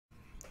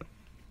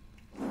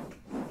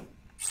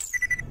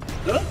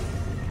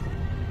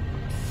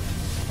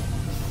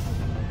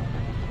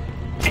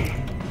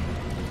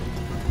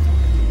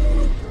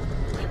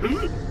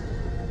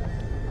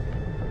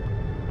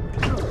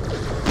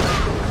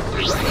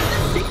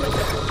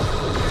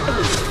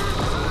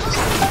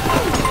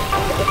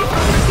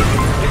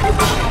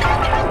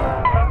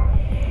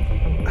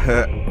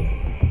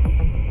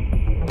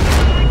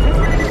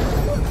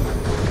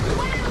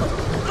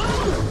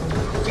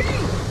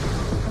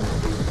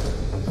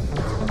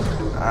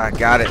I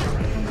got it.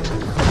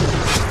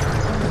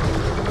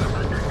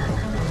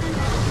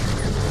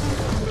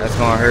 That's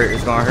gonna hurt.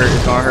 It's gonna hurt.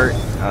 It's gonna hurt.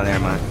 Oh, never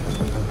mind.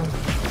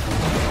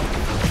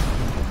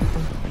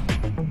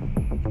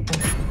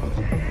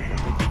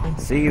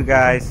 See you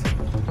guys.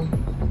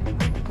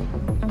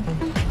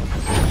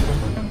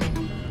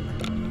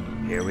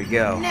 Here we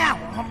go. Now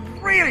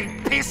I'm really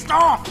pissed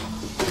off.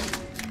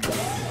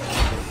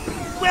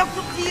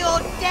 Welcome to your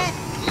death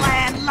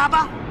plan,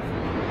 lover.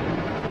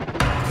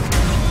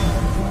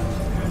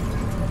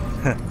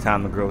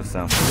 Time to grow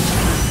some.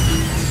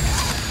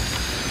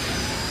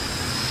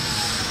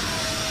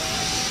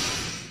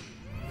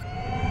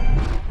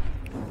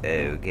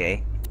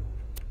 Okay.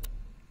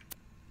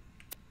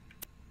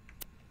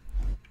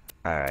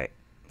 Alright,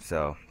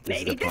 so this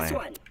is the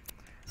plan.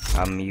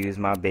 I'm gonna use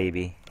my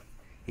baby,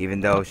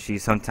 even though she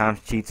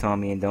sometimes cheats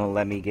on me and don't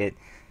let me get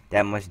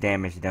that much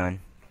damage done.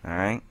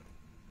 Alright.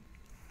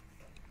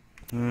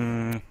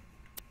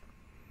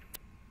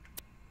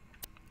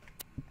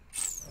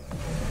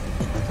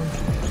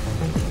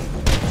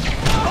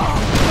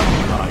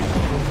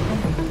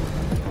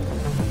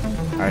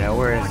 Alright, now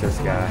where is this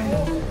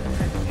guy?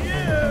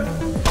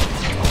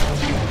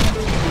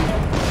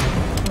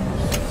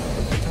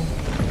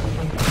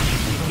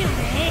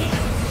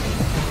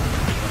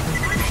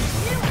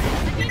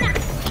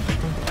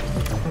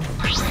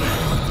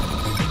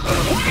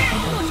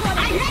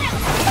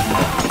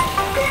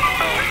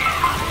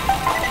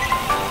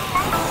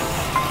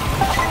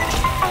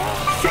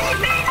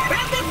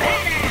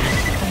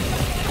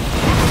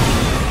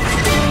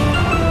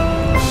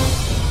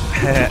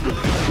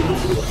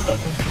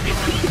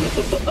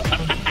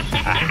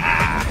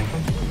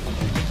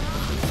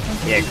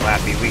 Yeah,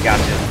 Clappy, we got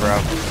this, bro.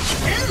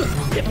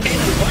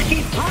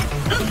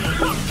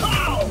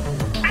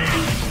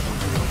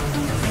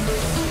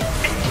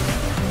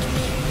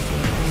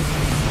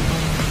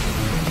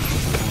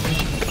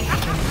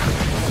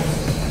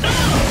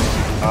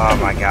 Oh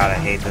my god, I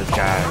hate this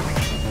guy.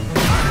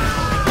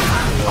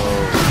 So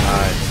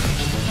much.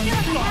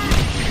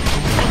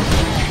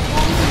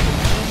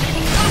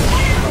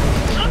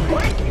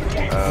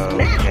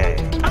 Okay.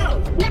 Oh,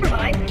 never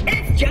mind.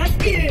 It's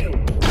just you.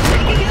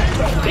 Waking up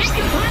from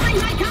compiling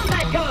my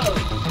combat code.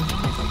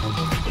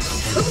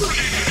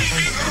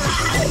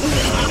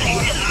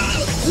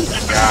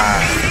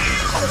 God.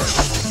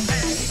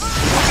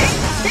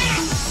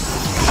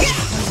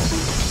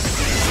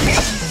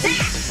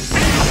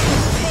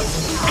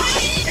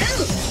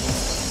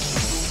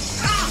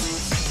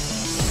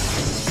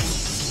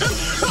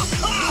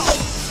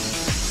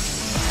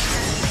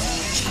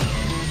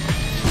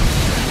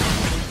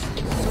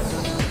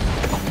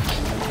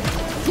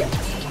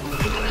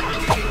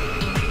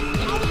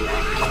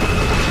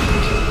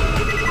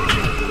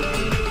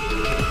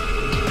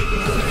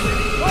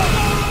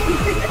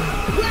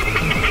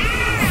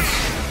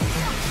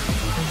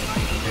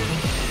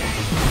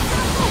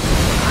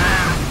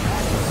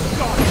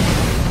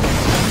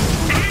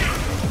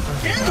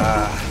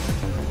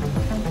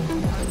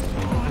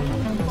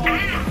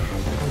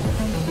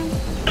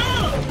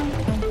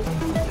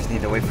 Just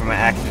need to wait for my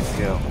action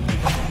skill.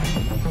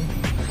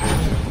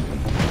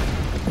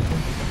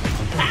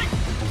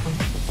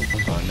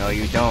 Oh no,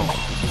 you don't.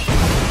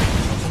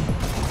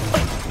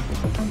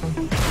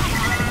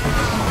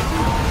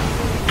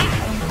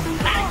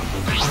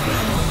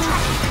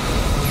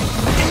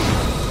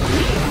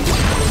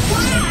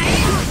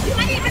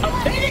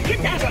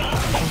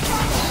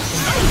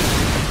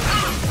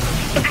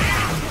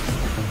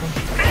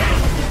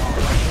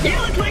 You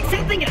look like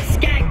something a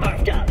skag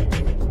barfed up.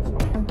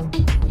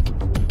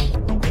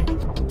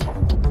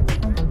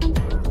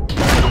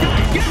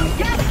 Go!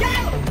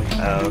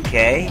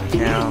 Okay,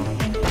 now.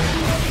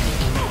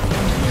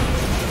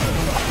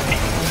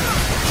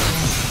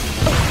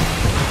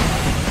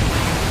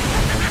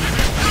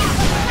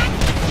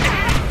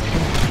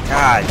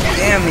 God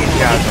damn, these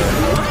guys are.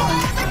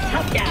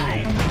 Tough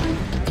guy.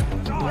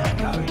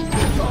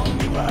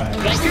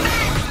 Got your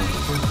back.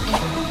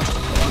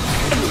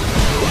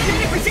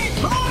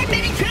 100% more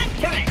mini truck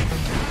turret.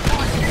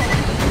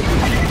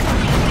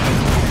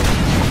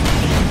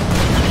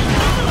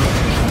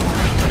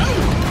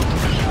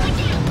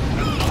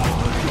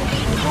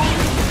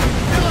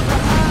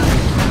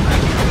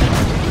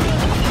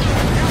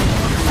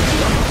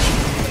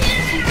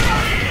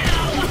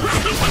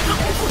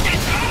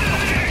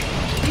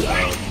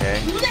 Okay.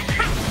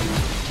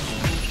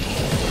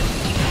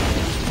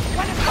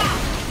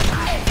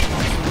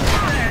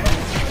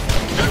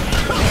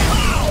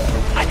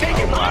 I bet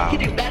your mom could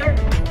do better.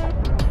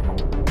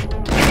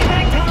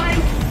 Payback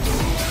time.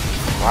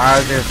 Why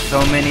are there so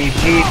many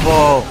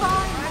people?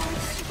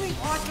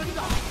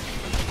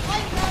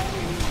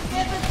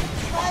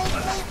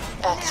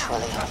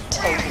 Actually, I'm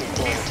totally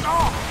dead.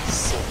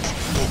 Sick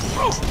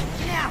idiot.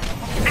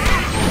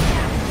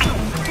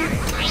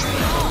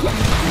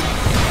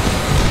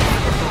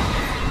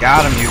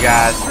 Got him, you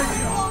guys.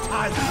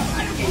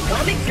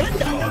 Comic gun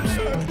dogs.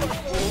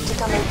 Need to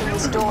come open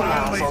this door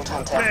now, Vault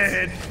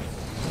Hunter.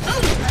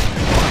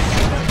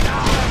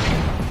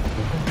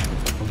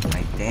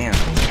 Like, damn.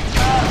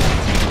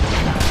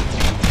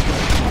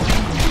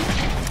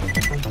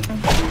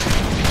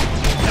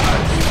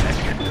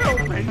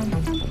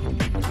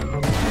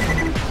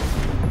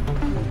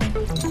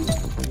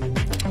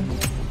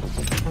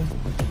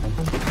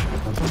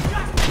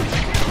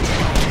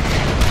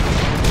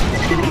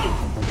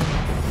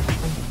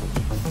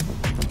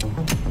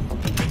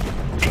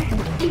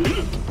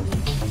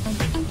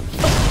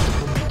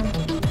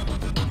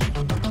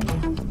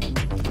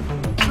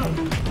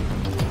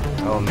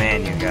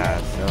 man, you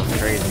guys, that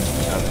was crazy.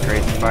 That was a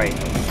crazy fight.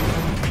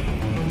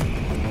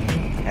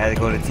 Had to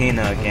go to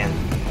Tina again.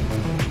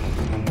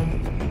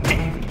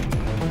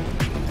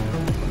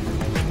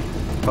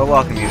 But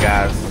welcome, you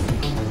guys.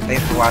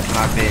 Thanks for watching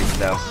my vids,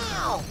 though.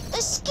 Wow,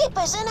 the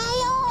skipper's an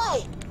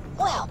AI!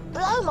 Well,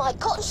 blow my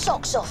cotton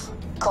socks off.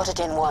 Got it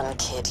in one,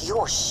 kid.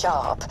 You're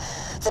sharp.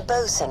 The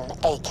bosun,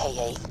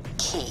 aka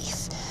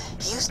Keith,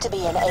 used to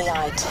be an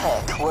AI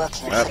tech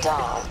working for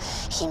Dahl.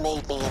 He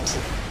made me into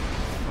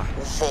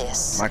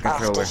this my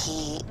controller. after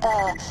he,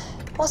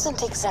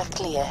 wasn't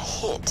exactly a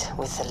hit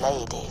with the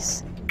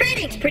ladies.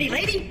 Greetings, pretty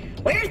lady.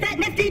 Where's that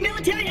nifty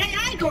military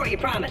AI core you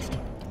promised?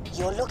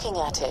 You're looking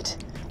at it.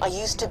 I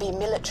used to be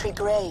military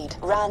grade,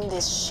 ran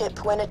this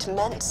ship when it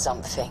meant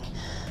something,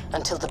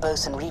 until the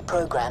bosun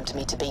reprogrammed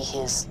me to be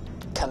his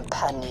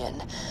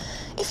companion.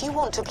 If you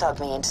want to plug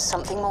me into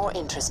something more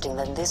interesting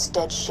than this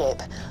dead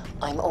ship,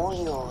 I'm all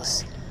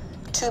yours.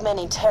 Too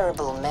many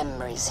terrible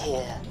memories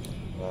here.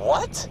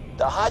 What?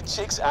 The hot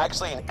chick's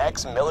actually an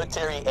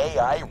ex-military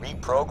AI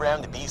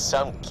reprogrammed to be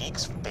some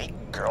geek's fake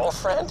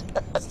girlfriend?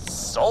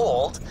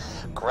 Sold.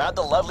 Grab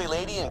the lovely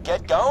lady and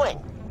get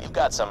going. You've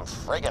got some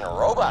friggin'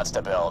 robots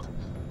to build.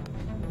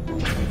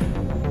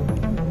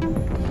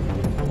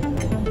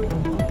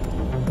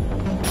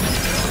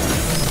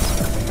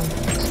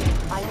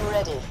 I'm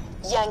ready.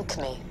 Yank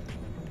me.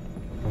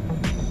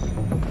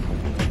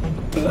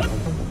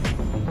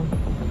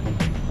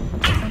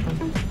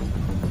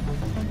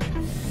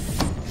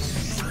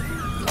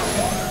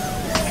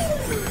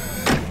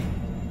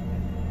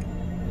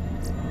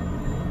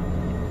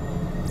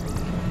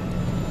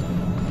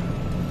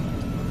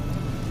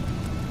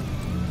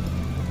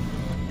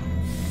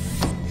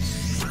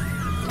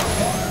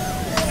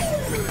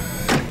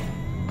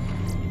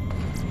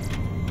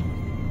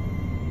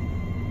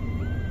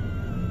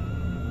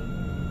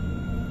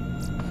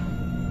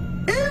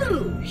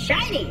 Ooh,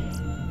 shiny.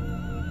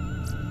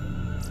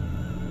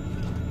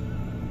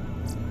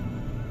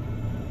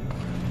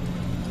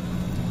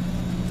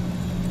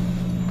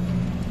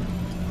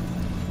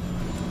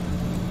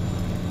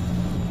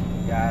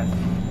 Guys,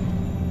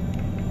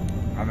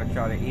 I'm gonna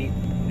try to eat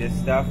this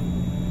stuff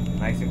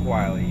nice and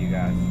quietly, you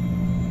guys.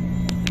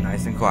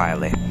 Nice and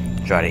quietly.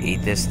 Try to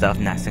eat this stuff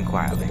nice and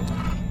quietly.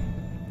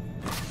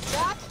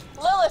 Jack,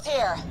 Lilith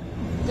here.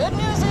 Good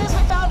news is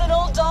we found an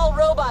old doll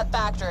robot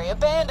factory,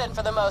 abandoned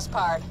for the most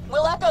part.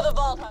 We'll echo the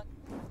vault hunt.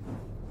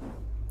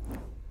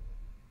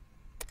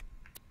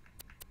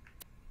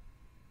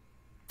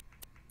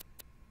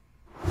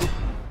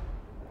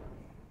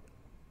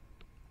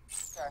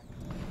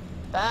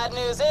 Bad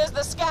news is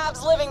the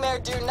scabs living there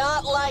do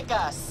not like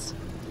us.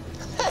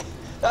 Hey,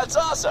 that's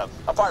awesome.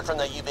 Apart from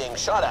the you being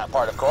shot at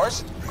part, of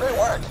course. Great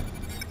work.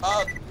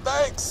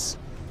 Thanks.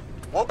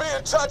 We'll be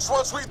in touch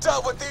once we've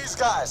dealt with these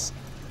guys.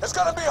 It's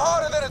gonna be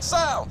harder than it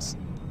sounds.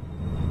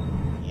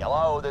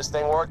 Hello, this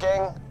thing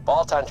working?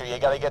 Vault Hunter, you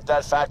gotta get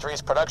that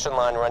factory's production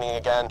line running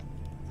again.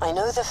 I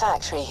know the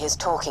factory he's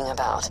talking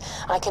about.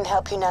 I can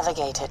help you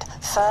navigate it.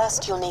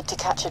 First, you'll need to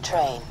catch a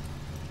train.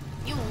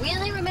 You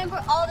really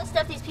remember all the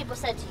stuff these people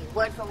said to you,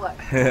 word for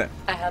word?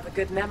 I have a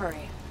good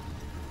memory.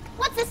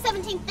 What's the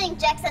 17th thing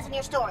Jack says in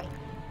your story?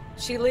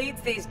 She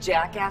leads these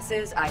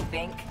jackasses, I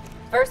think.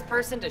 First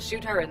person to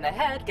shoot her in the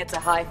head gets a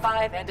high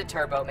five and a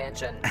turbo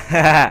mansion.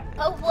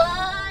 Oh,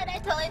 what?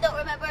 I totally don't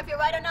remember if you're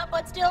right or not,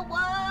 but still, what?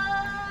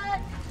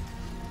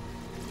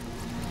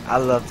 I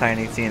love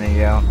Tiny Tina,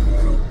 yo.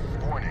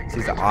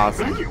 She's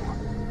awesome.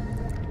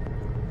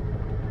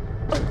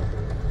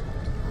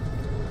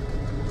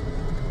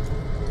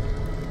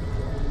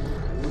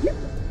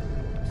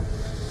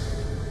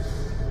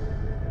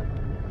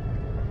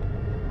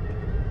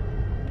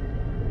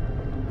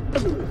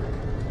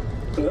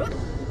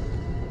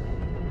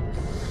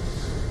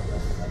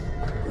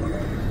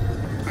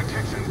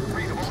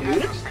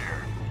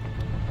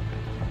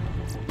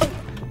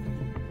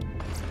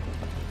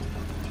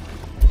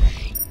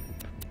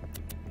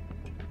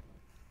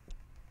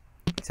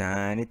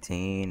 Tiny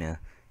Tina,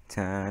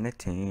 Tiny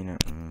Tina.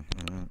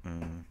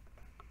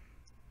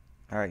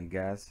 Alright, you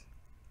guys.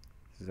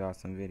 This is an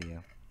awesome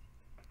video.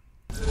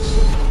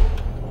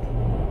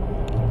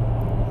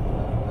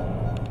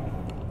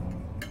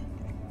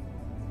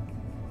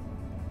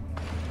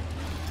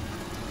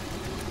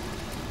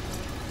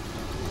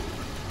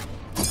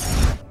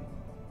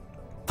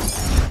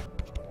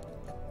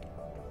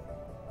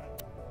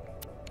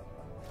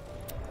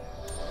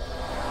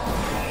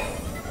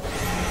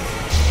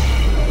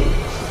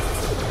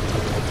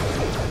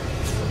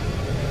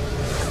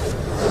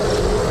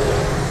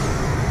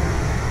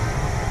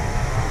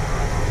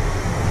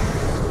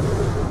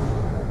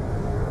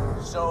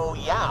 So,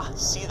 yeah,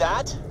 see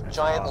that?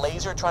 Giant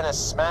laser trying to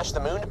smash the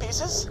moon to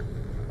pieces?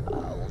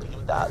 I'll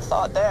leave that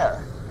thought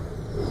there.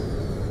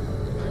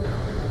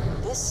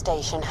 This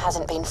station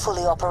hasn't been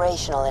fully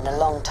operational in a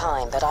long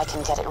time, but I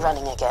can get it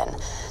running again.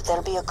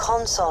 There'll be a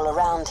console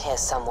around here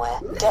somewhere.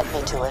 Get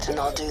me to it and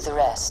I'll do the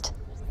rest.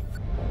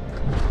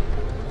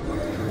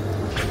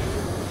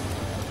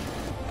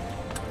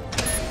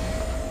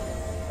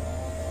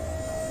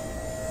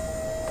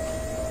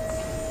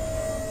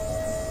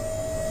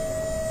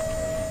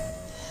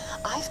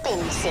 I've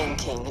been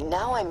thinking,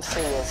 now I'm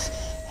free of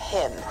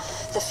him,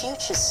 the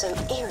future's so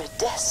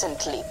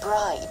iridescently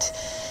bright.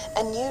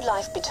 A new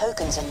life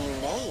betokens a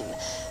new name.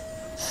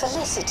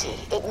 Felicity.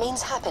 It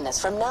means happiness.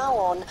 From now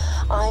on,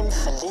 I'm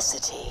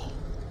Felicity.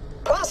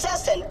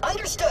 Processed and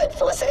understood,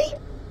 Felicity.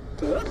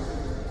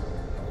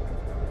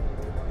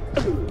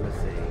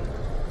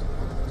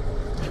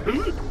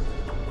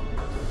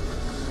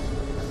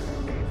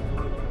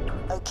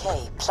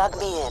 Okay, plug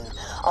me in.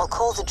 I'll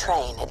call the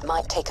train. It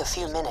might take a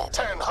few minutes.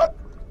 10 hut.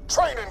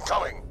 Train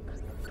incoming.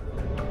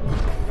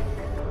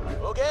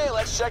 Okay,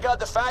 let's check out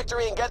the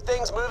factory and get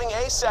things moving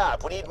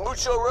ASAP. We need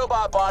mucho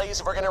robot bodies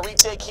if we're gonna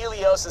retake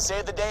Helios and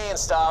save the day and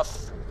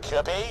stuff.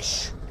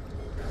 Capiche?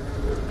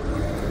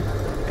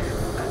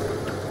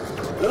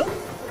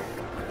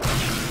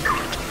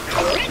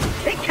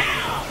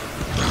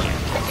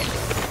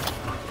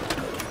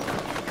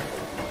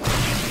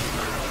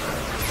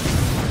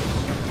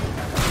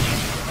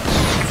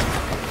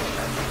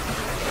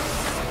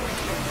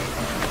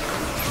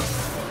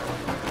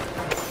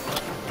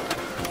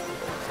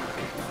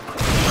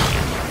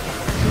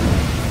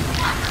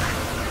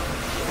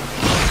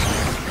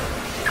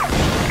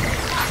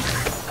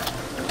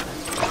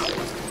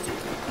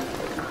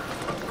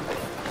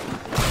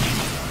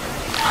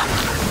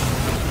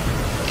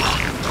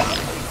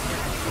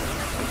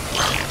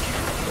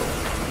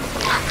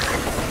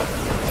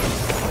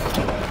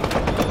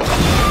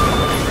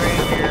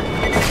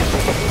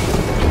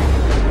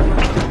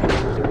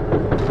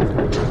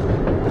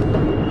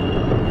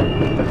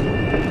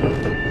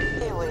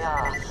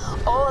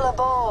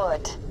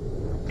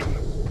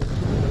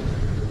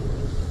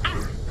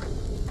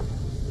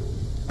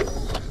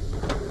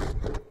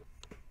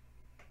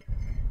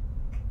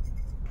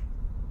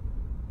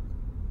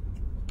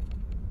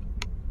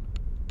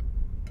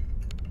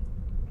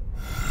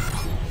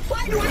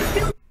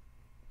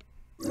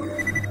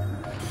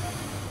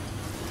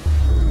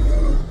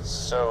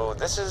 So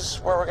this is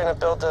where we're gonna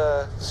build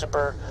a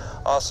super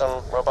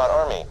awesome robot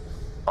army.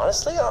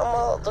 Honestly, I'm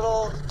a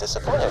little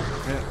disappointed.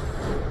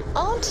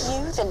 Aren't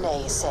you the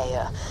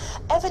naysayer?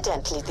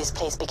 Evidently, this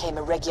place became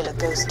a regular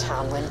ghost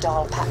town when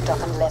Dahl packed up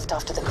and left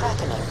after the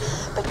crackening.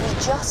 But we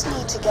just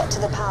need to get to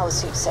the power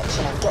suit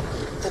section and get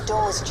the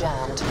doors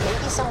jammed.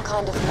 Maybe some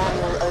kind of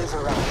manual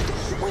override.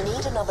 We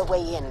need another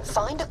way in.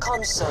 Find a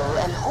console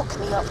and hook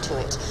me up to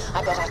it.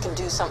 I bet I can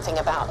do something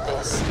about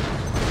this.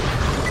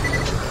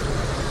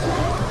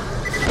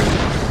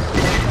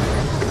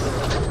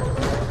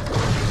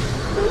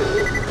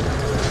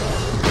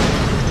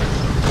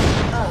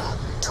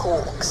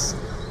 Talks.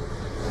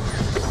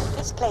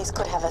 This place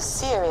could have a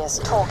serious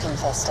talk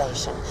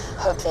infestation.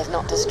 Hope they've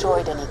not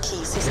destroyed any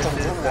key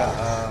systems in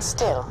there.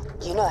 Still,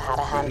 you know how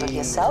to handle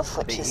yourself,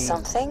 which is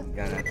something.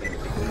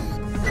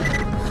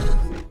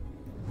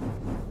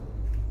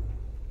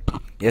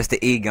 Yes, the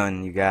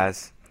E-gun, you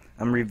guys.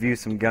 I'm gonna review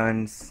some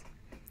guns,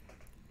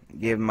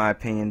 give my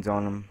opinions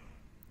on them.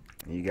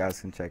 You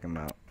guys can check them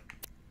out.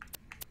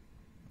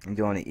 I'm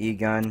doing the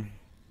E-gun,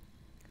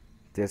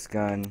 this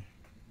gun.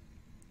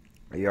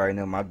 You already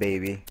know my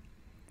baby,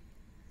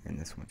 and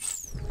this one.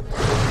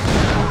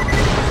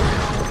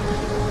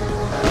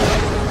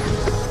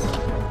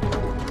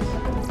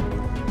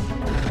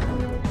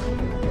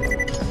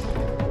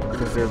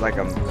 Because there's like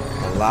a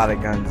lot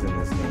of guns in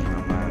this game,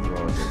 I might as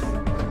well just.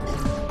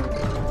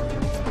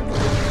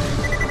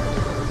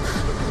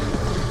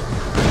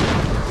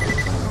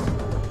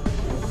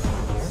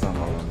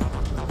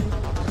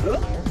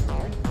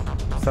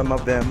 Some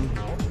of them.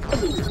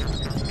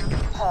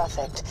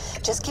 Perfect.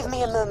 Just give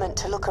me a moment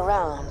to look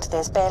around.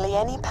 There's barely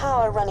any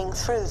power running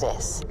through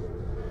this.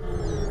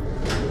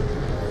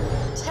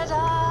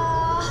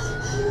 Ta-da!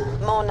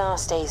 More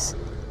nasties.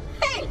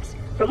 Thanks!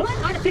 From one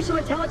artificial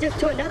intelligence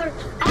to another,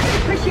 I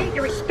appreciate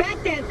your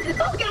respect and...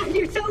 Oh God,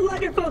 you're so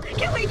wonderful!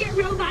 Can we get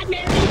robot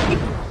married?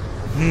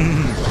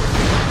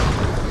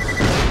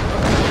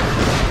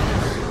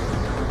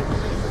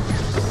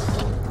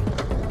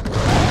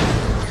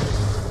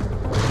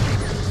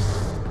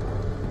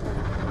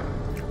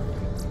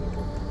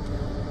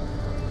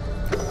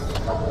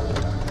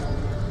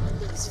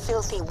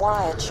 Filthy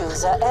wire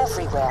chews are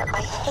everywhere.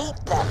 I hate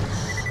them.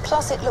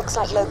 Plus, it looks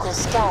like local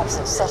scabs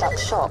have set up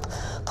shop.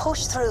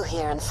 Push through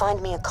here and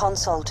find me a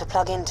console to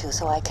plug into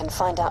so I can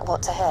find out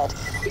what's ahead.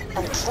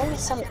 And kill me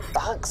some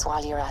bugs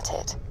while you're at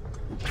it.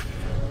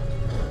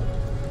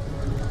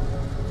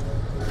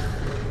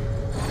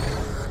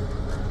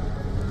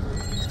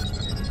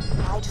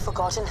 I'd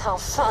forgotten how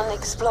fun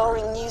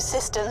exploring new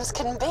systems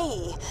can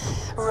be.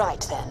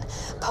 Right then.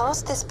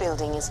 Past this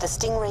building is the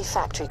Stingray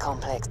factory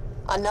complex.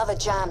 Another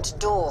jammed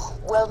door.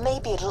 Well,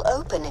 maybe it'll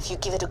open if you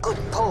give it a good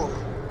pull.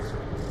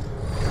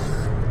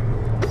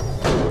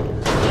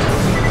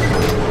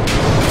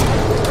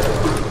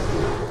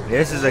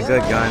 This is a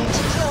good gun. To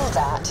kill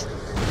that.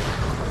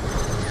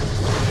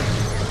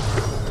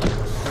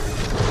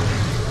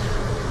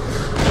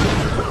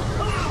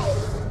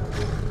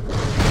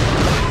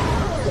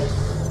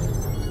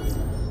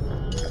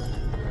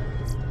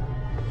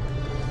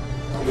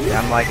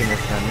 Yeah, I'm liking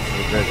this gun. This is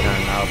a good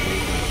gun. I'll be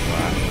using this a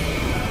lot.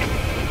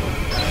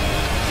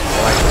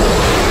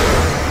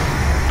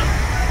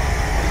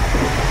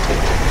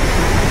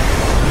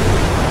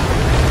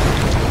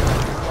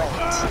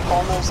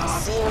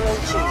 Almost zero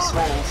juice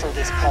running through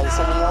this place,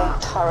 and the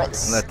old turret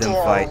Let them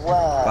still fight.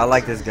 works. I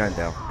like this gun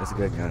though. It's a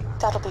good gun.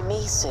 That'll be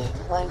me soon,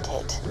 won't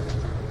it?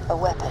 A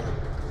weapon.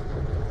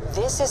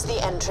 This is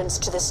the entrance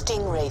to the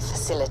Stingray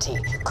facility.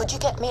 Could you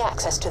get me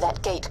access to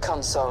that gate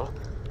console?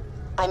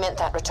 I meant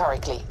that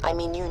rhetorically. I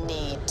mean, you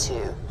need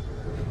to.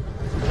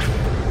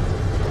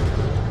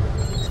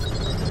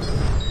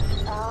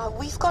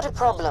 We've got a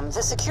problem.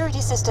 The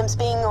security system's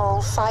being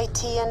all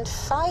fighty and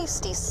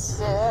feisty,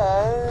 so...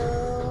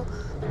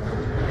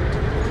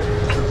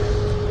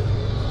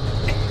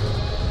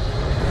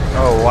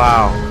 Oh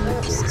wow.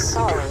 Oops,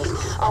 sorry.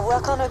 I'll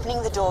work on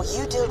opening the door.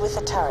 You deal with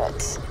the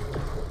turrets.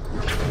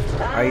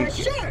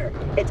 Sure.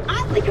 It's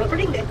oddly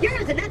comforting that you're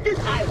as inept as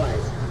I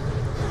was.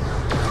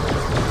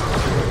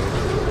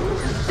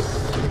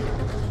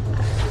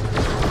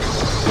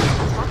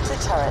 Hack the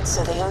turrets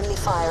so they only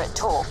fire at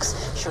talks.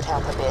 Should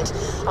help a bit.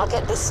 I'll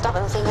get this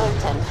stubborn thing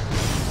open.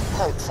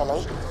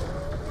 Hopefully.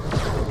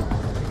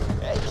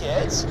 Hey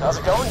kids, how's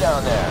it going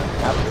down there?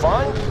 Having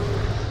fun?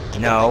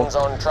 No. Things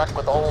on track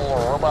with the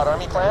whole robot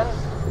army plan?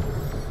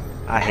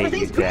 I hate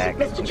you, Jack.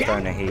 Mr. I'm Jack.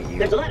 starting to hate you.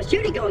 There's a lot of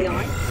shooting going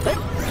on. But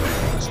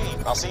Gee,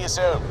 I'll see you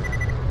soon.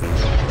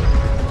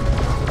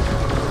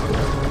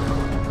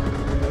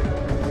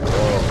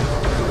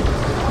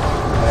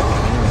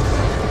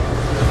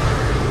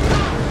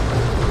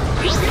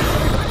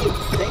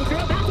 things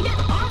are about to get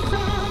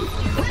awesome.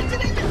 Let's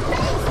get into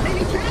space,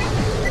 baby train.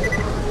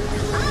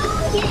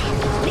 Oh yeah,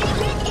 mini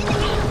kid in the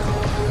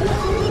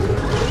house.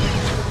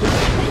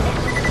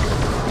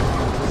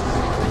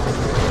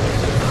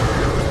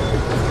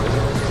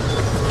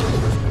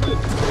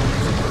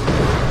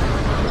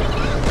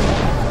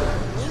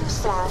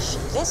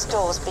 Newsflash, this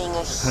door's being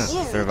a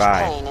huge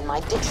Survive. pain in my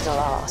digital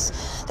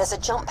arse. There's a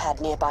jump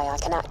pad nearby I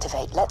can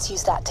activate. Let's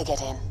use that to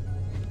get in.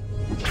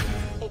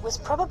 It was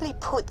probably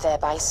put there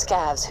by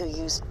scavs who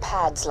used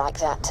pads like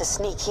that to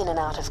sneak in and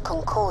out of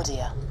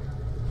Concordia.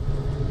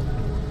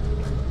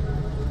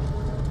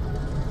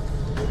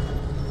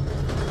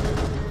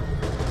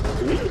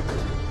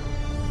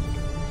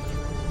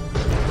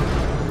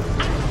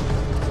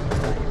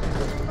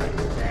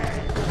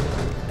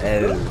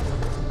 Oh.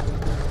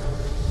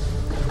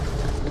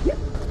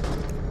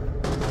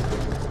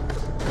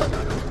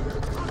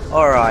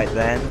 Alright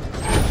then.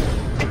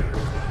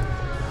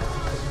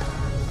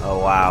 Oh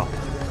wow.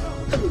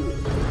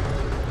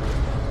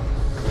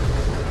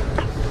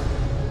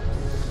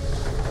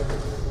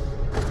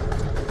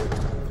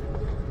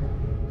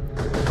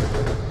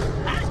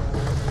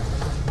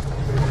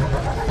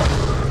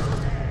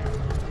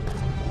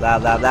 Blah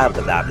blah blah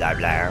blah blah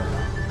blah.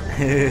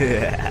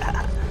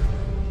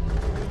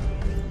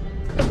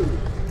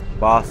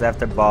 Boss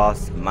after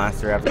boss,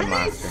 monster after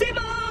monster.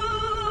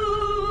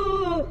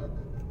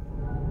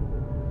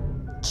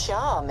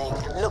 Charming.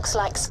 Looks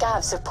like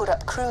scavs have put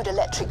up crude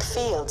electric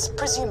fields,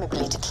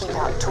 presumably to keep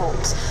out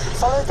talks.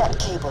 Follow that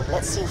cable.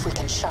 Let's see if we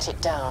can shut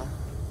it down.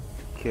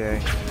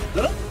 Okay.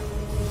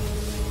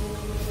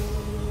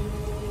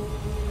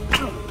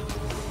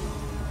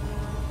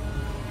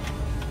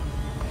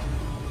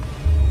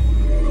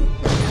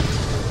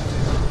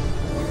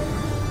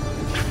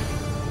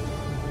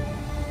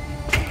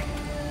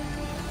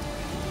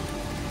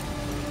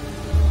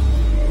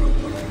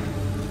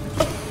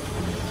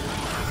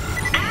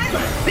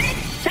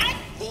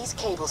 These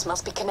cables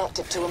must be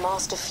connected to a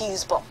master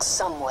fuse box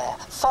somewhere.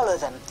 Follow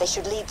them. They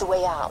should lead the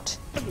way out.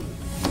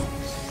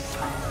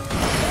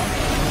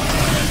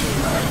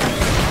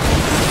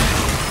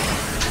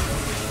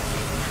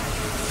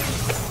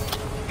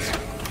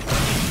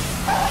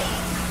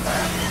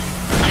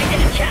 I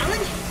get a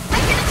challenge? I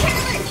get a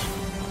challenge!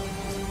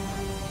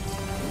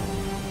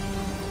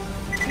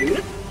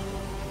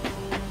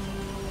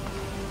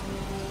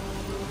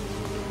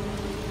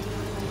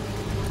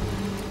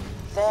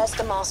 There's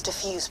the master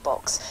fuse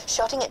box.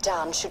 Shutting it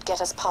down should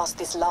get us past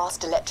this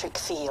last electric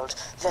field,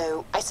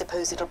 though I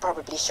suppose it'll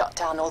probably shut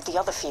down all the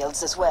other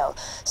fields as well,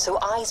 so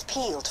eyes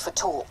peeled for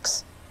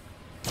talks.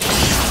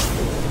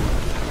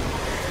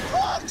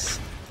 Bugs!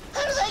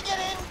 How do they get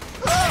in?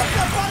 Oh,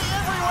 got money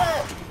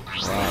everywhere!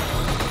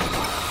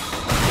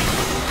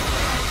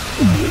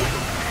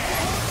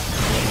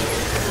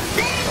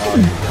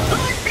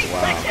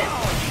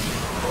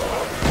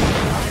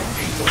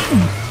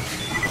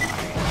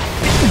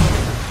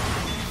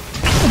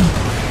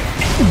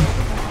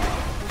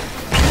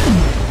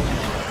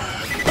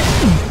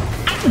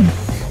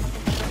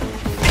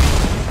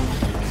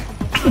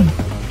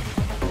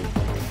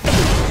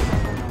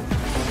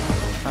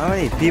 How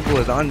many people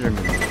is under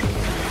me?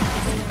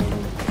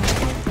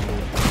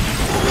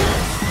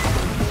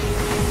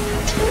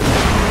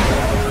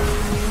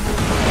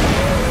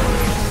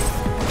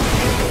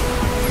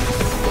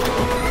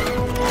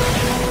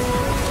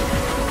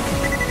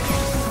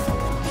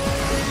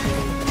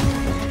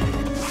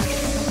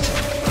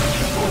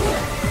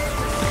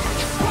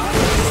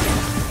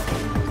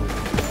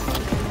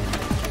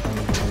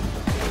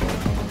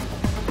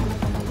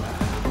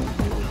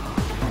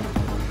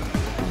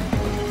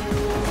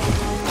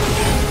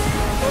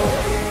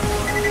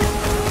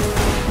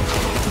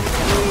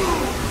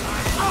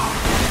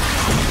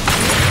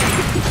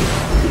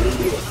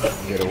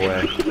 Get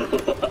away.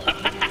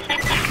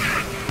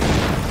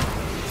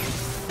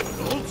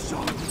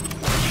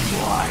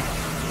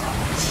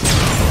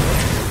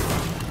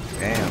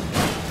 Damn.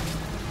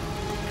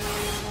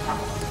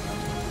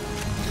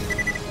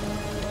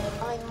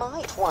 I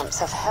might once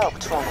have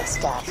helped run a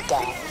scav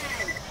gang,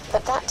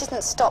 but that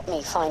didn't stop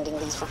me finding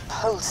these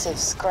repulsive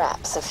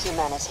scraps of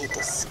humanity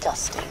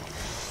disgusting.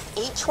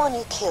 Each one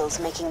you kill's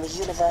making the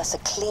universe a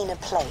cleaner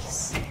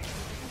place.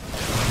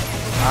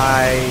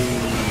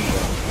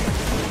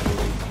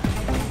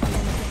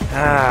 Bro,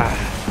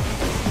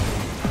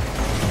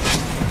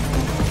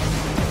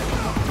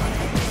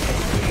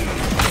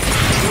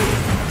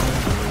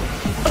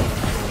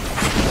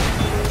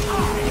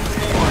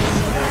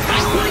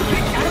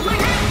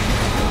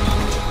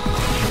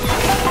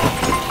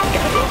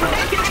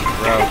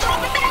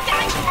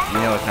 you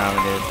know what time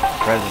it is.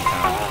 Present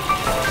time.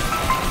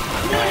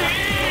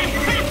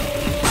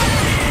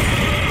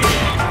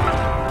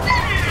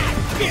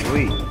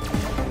 Sweet.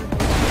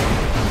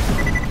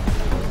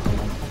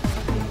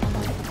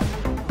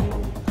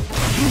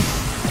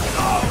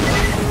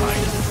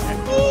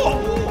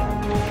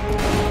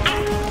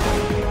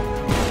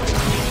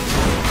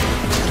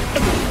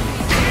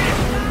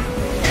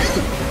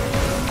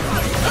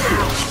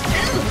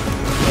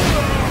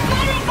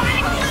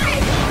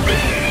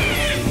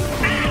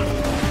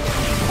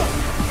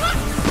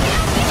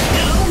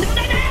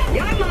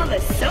 Your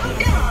mama's so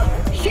dumb,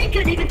 she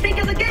couldn't even think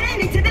of a good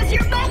ending to this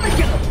your mama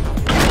joke.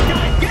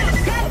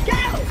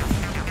 Go!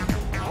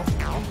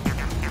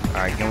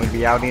 Alright, can we be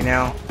outie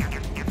now?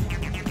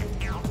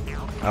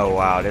 Oh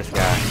wow, this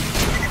guy.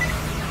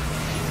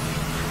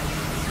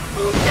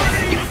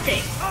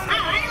 Disgusting!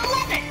 I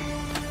love it!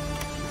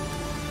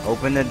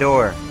 Open the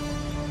door.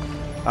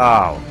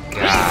 Oh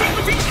god.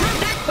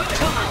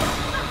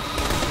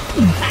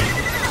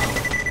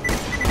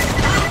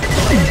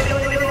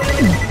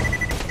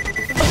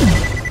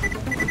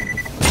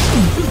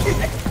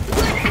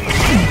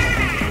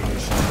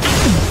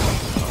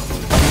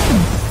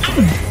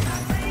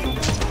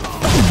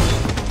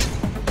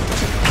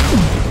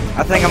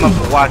 I think I'm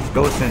gonna watch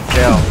Ghost in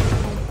Shell.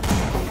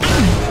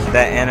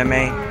 That anime.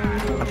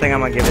 I think I'm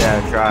gonna give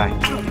that a try.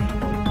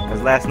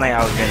 Cause last night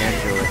I was getting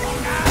into it.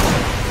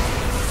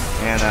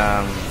 And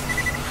yeah,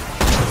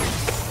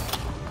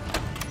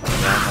 I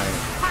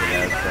might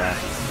give that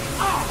a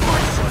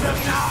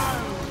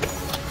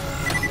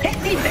try. Hit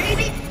me,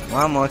 baby!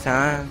 One more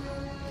time.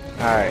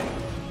 Alright.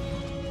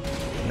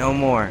 No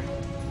more.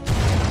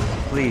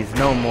 Please,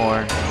 no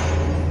more.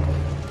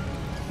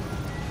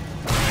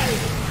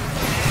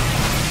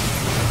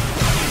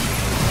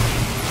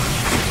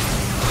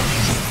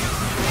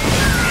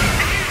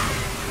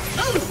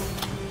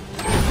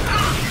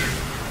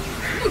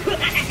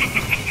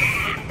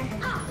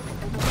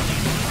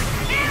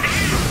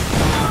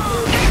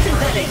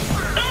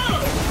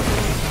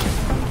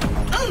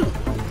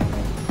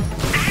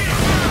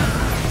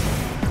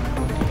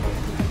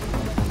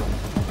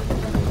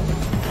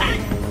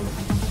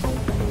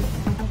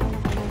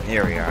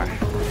 Here we are.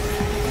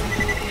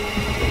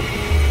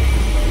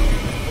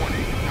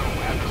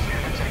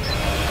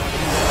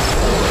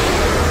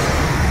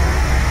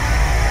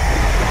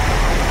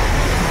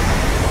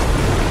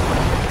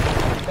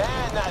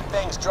 Man, that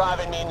thing's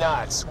driving me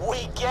nuts.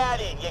 We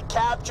get it. You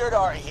captured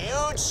our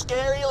huge,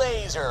 scary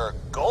laser.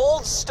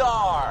 Gold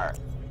star.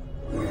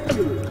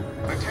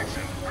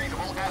 Attention,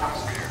 breathable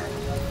atmosphere.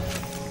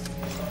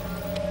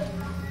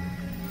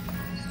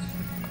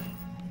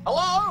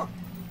 Hello?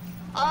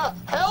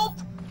 Help?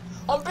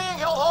 I'm being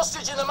held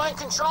hostage in the main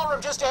control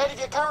room just ahead of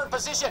your current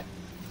position.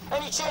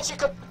 Any chance you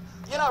could,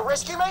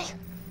 rescue me?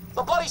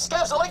 The bloody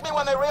scavs will eat me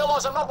when they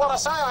realize I'm not what I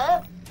say I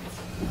am.